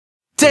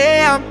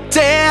damn,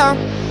 damn,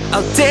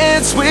 I'll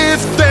dance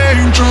with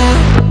danger.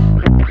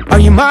 Are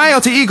you my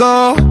alter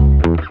ego?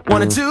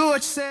 Wanna do what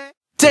you say?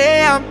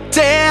 Damn,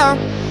 damn,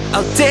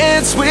 I'll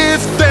dance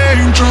with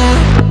danger.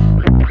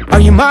 Are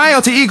you my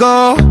alter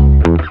ego?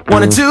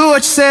 Wanna do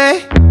what you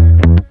say?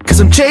 Cause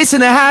I'm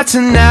chasing a high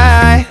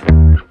tonight,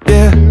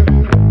 yeah.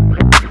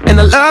 And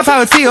I love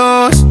how it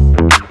feels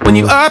when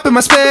you up in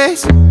my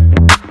space,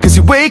 cause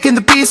you're waking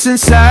the beast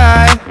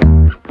inside,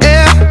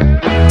 yeah.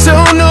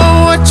 Don't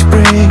know what you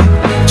bring,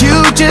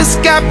 you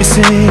just got me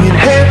singing.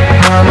 Hey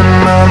mama,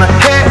 mama,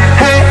 hey,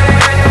 hey.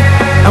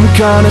 I'm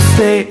gonna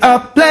stay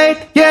up late,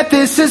 yeah,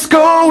 this is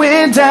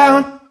going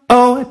down.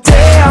 Oh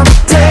damn,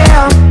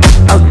 damn,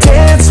 I'll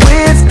dance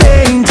with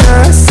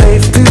danger.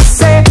 Safe to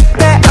say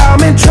that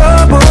I'm in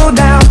trouble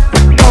now.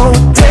 Oh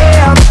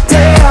damn,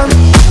 damn,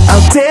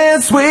 I'll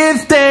dance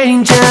with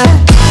danger.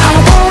 I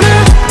wanna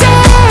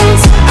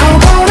dance, I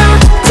wanna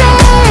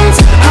dance,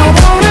 I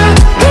wanna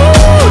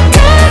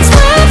dance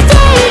with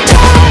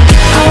danger.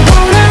 I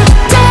wanna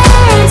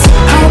dance,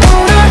 I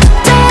wanna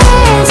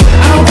dance,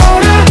 I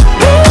wanna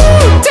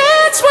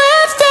dance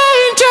with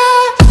danger.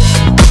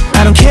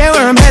 I don't care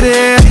where I'm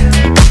headed,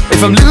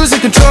 if I'm losing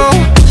control,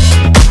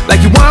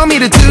 like you want me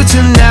to do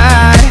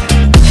tonight,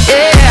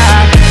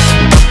 yeah.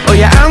 Oh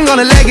yeah, I'm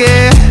gonna leg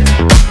it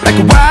like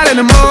a wild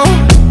animal.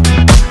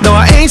 No,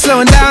 I ain't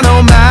slowing down,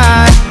 oh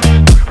my,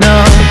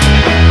 no.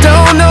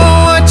 Don't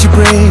know what you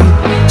bring,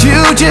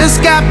 you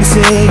just got me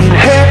singing.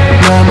 Hey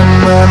mama,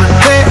 mama,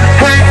 hey,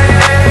 hey.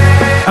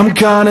 I'm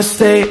gonna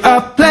stay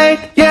up late,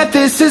 yeah,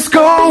 this is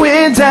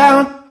going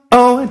down.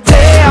 Oh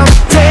damn,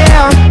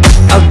 damn,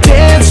 I'll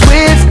dance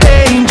with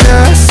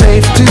danger.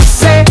 Safe to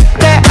say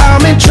that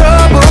I'm in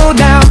trouble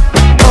now.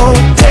 Oh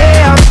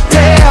damn,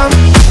 damn,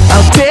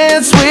 I'll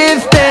dance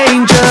with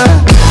danger.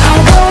 I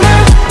wanna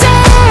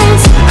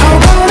dance, I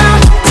wanna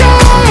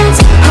dance,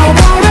 I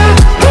wanna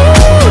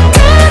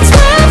dance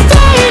with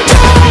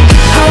danger.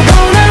 I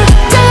wanna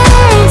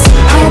dance,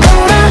 I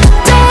wanna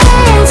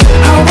dance,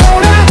 I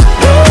wanna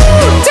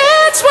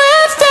dance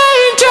with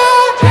danger.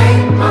 Hey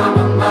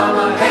mama,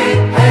 mama, hey,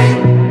 hey.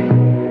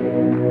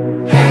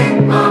 Hey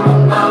mama,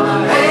 mama,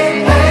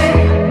 hey, hey.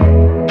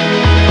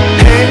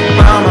 Hey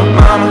mama,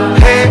 mama,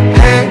 hey,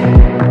 hey.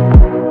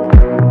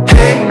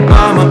 Hey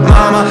mama,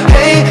 mama,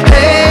 hey,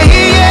 hey,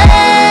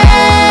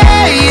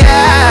 yeah,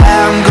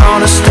 yeah. I'm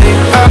gonna stay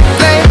up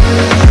late,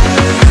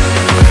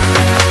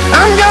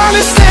 I'm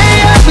gonna stay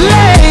up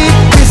late,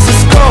 this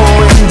is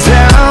going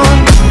down.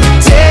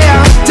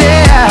 Damn,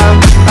 damn,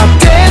 I'll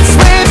dance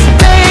with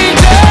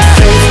danger.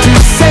 Safe to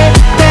say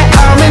that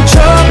I'm in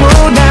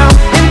trouble now,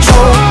 in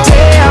trouble.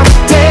 Damn,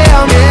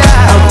 damn,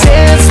 yeah, I'll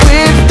dance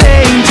with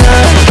danger.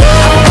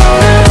 I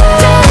wanna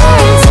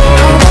dance,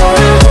 I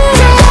wanna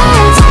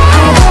dance,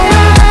 I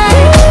wanna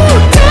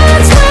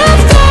dance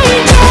with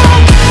danger.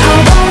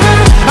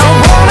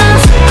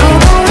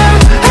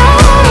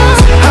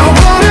 I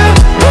wanna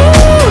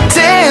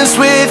dance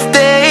with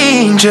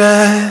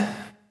danger.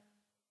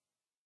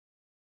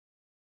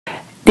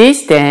 This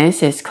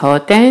dance is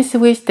called Dance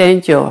with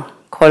Danger,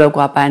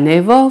 choreographed by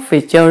Neville,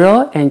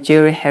 Fitzgerald, and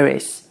Jerry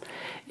Harris.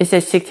 It's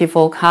a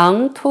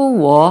 64-count,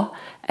 2-wall,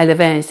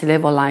 advanced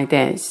level line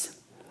dance.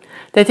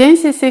 The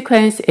dance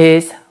sequence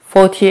is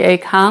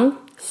 48 count,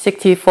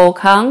 64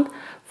 count,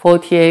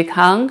 48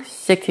 count,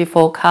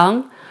 64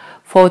 count,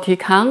 40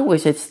 count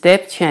with a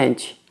step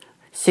change,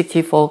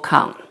 64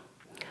 count.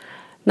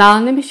 Now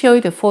let me show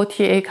you the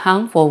 48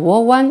 count for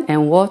wall 1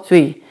 and wall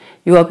 3.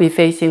 You will be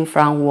facing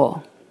front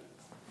wall.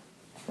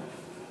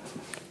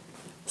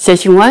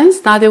 Section 1,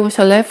 starting with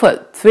your left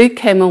foot, 3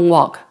 camel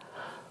walk.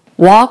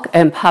 Walk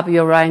and pop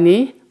your right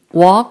knee,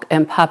 walk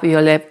and pop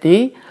your left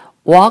knee,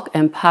 walk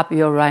and pop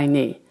your right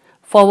knee.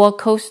 Forward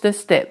coaster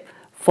step,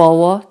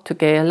 forward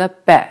together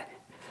back.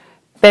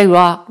 Back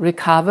rock,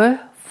 recover,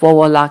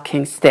 forward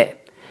locking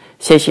step.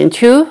 Section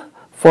 2,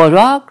 forward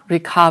rock,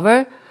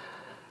 recover,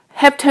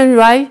 half turn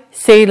right,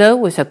 sailor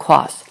with a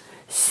cross,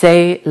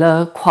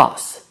 sailor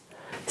cross.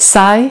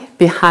 Side,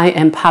 behind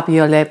and pop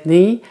your left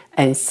knee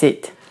and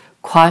sit.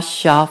 Cross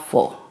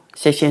shuffle.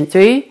 Section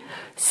 3,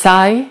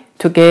 side,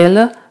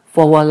 together,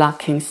 forward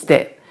locking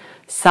step.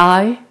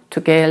 Side,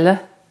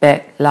 together,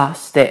 back lock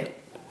step.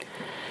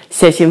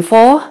 Section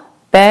 4,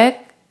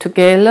 back,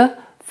 together,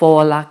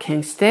 forward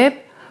locking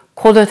step.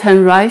 Quarter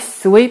turn right,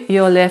 sweep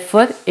your left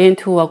foot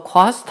into a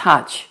cross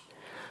touch.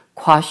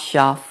 Cross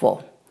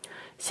shuffle.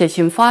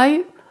 Section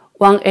 5,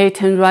 1/8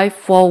 turn right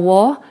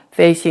forward,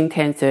 facing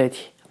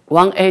 10:30.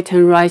 1/8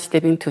 turn right,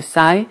 stepping to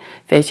side,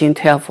 facing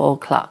 12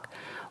 o'clock.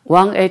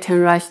 1/8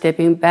 turn right,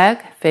 stepping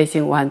back,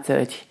 facing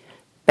 1:30.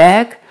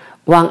 Back,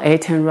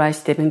 1/8 turn right,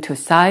 stepping to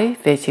side,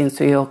 facing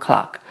 3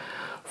 o'clock.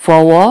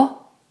 Forward,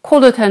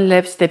 quarter turn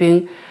left,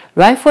 stepping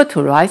right foot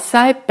to right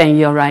side, bend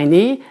your right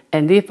knee,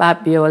 and lift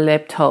up your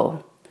left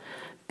toe.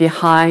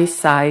 Behind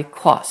side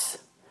cross.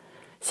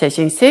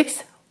 Section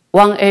 6,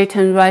 1/8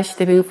 turn right,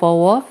 stepping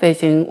forward,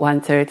 facing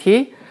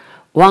 1:30.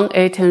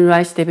 1/8 turn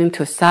right, stepping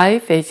to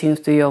side, facing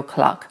 3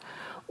 o'clock.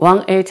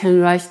 1/8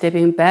 turn right,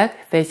 stepping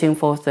back, facing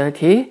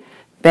 4:30.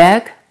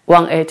 Back,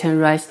 1 8 and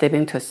right,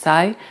 stepping to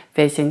side,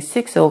 facing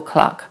 6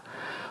 o'clock.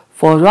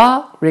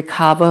 Forward,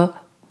 recover,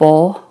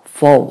 ball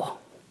forward.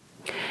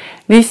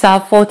 These are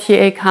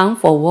 48 count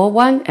for wall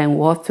 1 and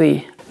wall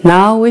 3.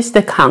 Now with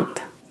the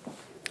count.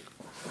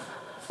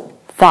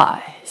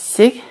 5,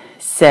 6,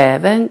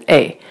 7,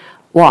 8.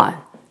 1,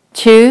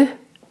 2,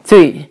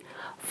 3,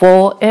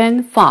 4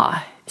 and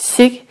 5,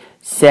 6,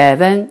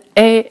 7,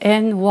 8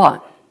 and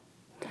 1.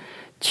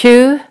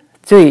 2,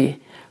 3,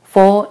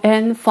 4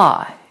 and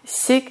 5,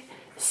 6,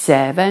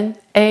 7,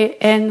 8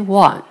 and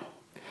 1.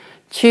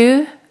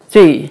 2,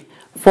 3,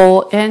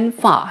 4 and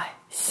 5,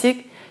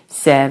 6,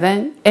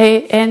 7,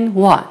 8 and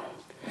 1.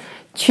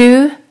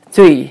 2,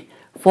 3,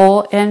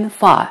 4 and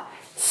 5,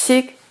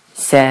 6,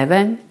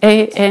 7,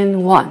 8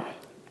 and 1.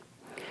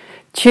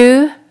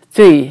 2,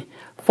 3,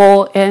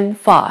 4 and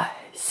 5,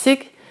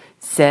 6,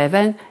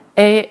 7,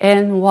 8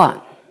 and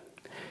 1.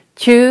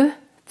 2,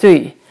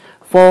 3,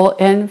 4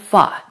 and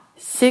 5,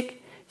 6,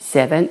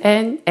 7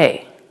 and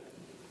 8.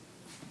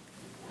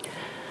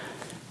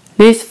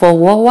 This for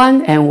wall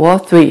 1 and wall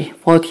 3,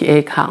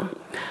 48 count.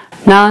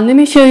 Now let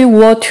me show you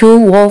wall 2,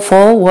 wall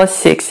 4, wall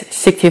 6,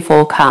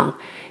 64 count.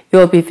 You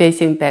will be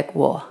facing back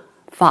wall.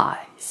 5,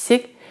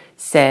 6,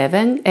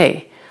 7,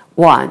 8.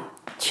 1,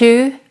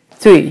 2,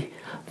 3,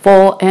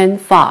 4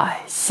 and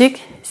 5, 6,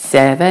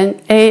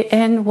 7, 8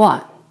 and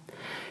 1.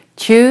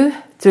 2,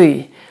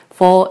 3,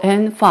 4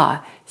 and 5,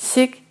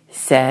 6,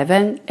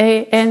 7,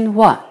 8 and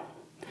 1.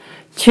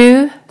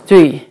 2,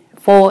 3,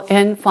 4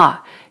 and 5,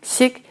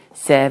 6,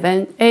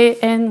 7, 8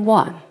 and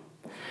 1.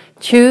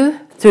 2,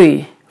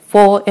 3,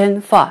 4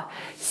 and 5,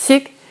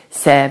 6,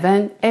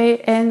 7,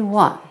 8 and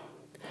 1.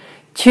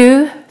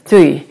 2,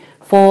 3,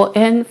 4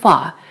 and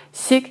 5,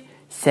 6,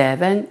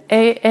 7,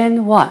 8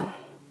 and 1.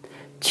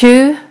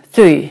 2,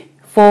 3,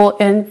 4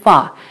 and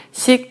 5,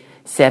 6,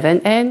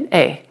 7 and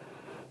 8.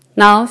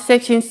 Now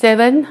section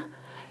 7,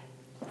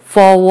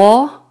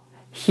 forward,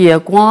 here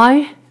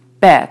going,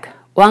 back.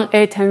 1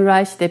 8 and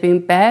right, stepping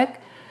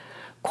back,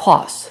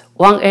 cross.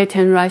 1 8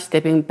 and right,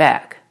 stepping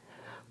back.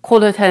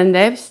 Quarter turn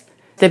left,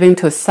 stepping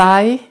to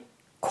side,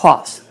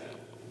 cross.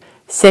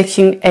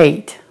 Section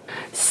 8,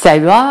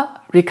 side,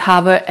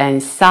 recover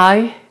and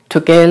side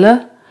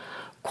together,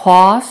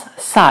 cross,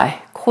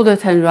 side, quarter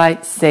turn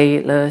right,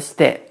 sailor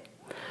step.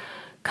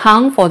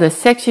 Count for the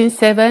section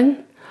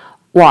 7,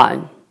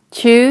 1,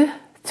 2,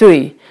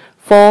 3,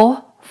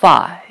 4,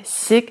 5,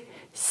 6,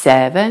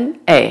 7,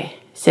 8.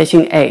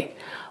 Section 8,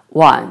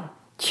 1,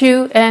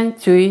 2 and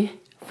 3,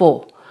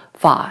 4,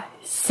 5,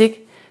 6,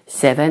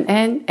 7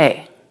 and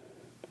 8.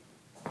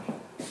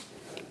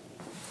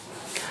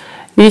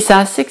 These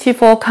are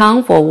 64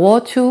 count for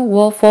wall 2,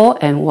 wall 4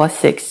 and wall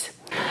 6.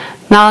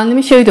 Now let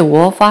me show you the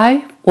wall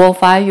 5. Wall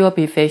 5 you will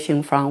be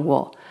facing front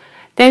wall.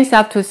 Dance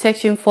up to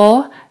section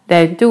 4,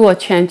 then do a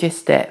change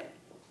step.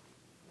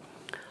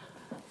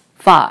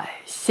 5,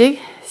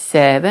 6,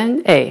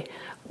 7, 8.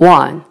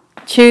 1,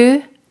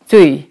 2,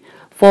 3,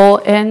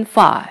 4 and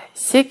 5,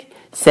 6,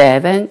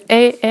 7,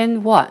 8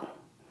 and 1.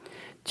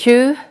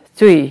 2,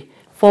 3,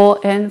 4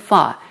 and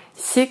 5,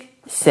 6,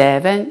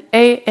 7,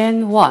 8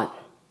 and 1.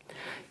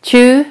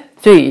 2,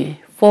 3,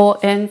 4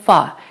 and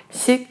 5,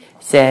 6,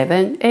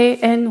 7, 8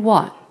 and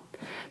 1.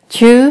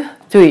 2,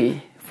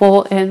 3,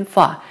 4 and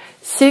 5,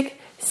 6,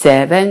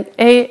 7,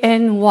 8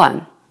 and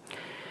 1.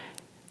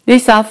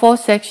 These are 4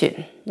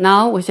 sections.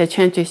 Now with a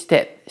change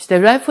step.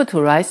 Step right foot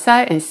to right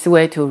side and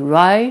sway to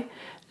right,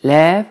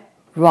 left,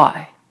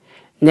 right.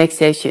 Next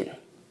section.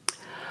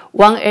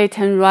 1 8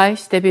 and right,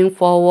 stepping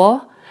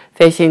forward,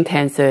 facing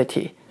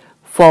 10-30.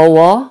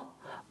 Forward,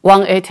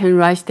 1 8 and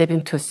right,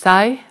 stepping to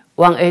side,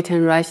 1 8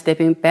 and right,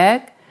 stepping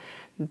back,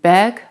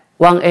 back,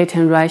 1 8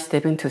 and right,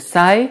 stepping to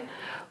side,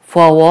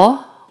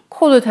 forward,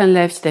 quarter turn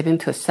left, stepping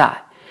to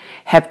side,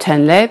 half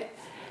turn left,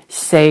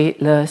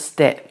 sailor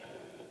step.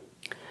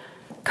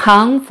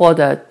 Count for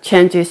the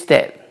change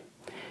step.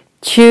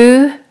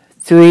 2,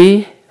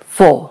 3,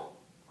 4.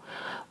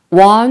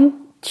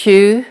 1,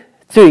 2,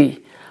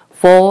 3,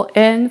 4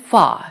 and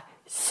 5,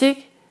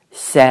 6,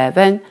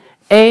 7,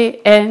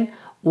 8 and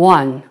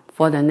 1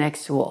 for the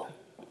next wall.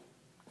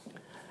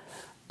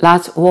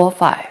 That's wall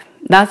 5.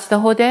 That's the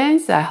whole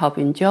dance. I hope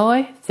you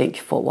enjoy. Thank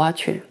you for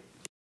watching.